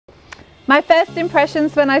My first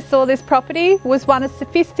impressions when I saw this property was one of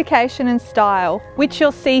sophistication and style, which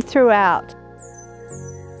you'll see throughout.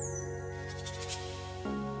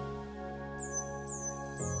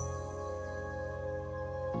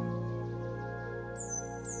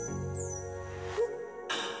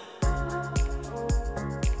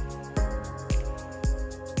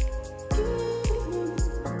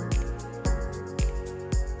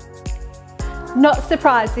 Not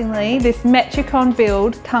surprisingly, this Metricon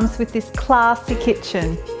build comes with this classy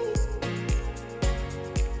kitchen.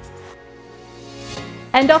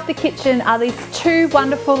 And off the kitchen are these two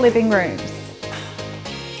wonderful living rooms,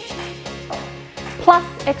 plus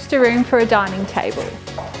extra room for a dining table.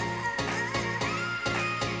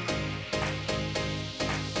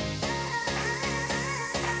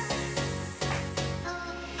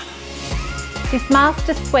 This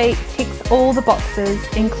master suite ticks all the boxes,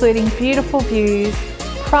 including beautiful views,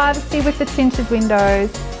 privacy with the tinted windows,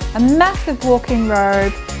 a massive walk-in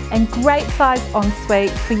robe, and great size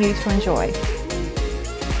ensuite for you to enjoy.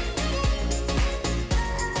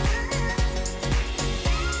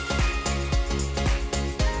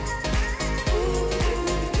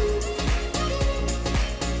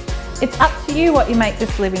 It's up to you what you make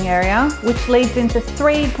this living area, which leads into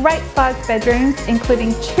 3 great sized bedrooms,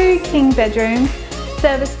 including 2 king bedrooms,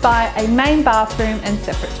 serviced by a main bathroom and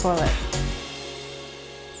separate toilet.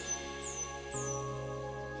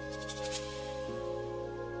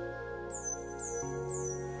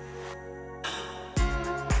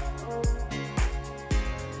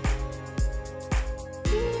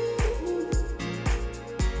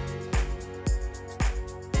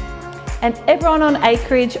 And everyone on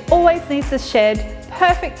acreage always needs a shed,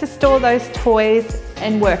 perfect to store those toys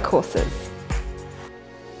and workhorses.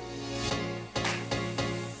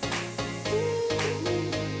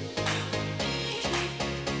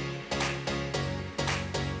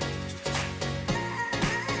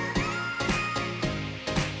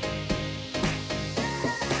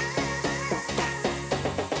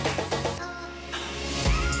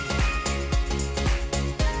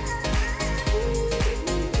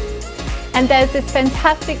 And there's this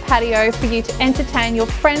fantastic patio for you to entertain your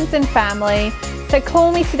friends and family. So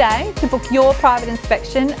call me today to book your private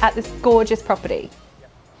inspection at this gorgeous property.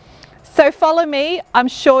 So follow me, I'm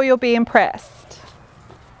sure you'll be impressed.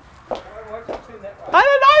 I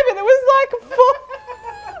don't know, but it was like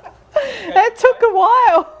it took a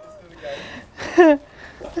while.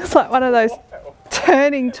 It's like one of those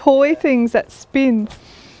turning toy things that spin.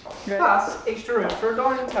 Plus extra room for a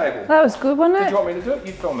dining table. That was good, wasn't it? Did you want me to do it?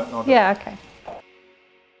 You film it and I'll do it. Yeah, okay.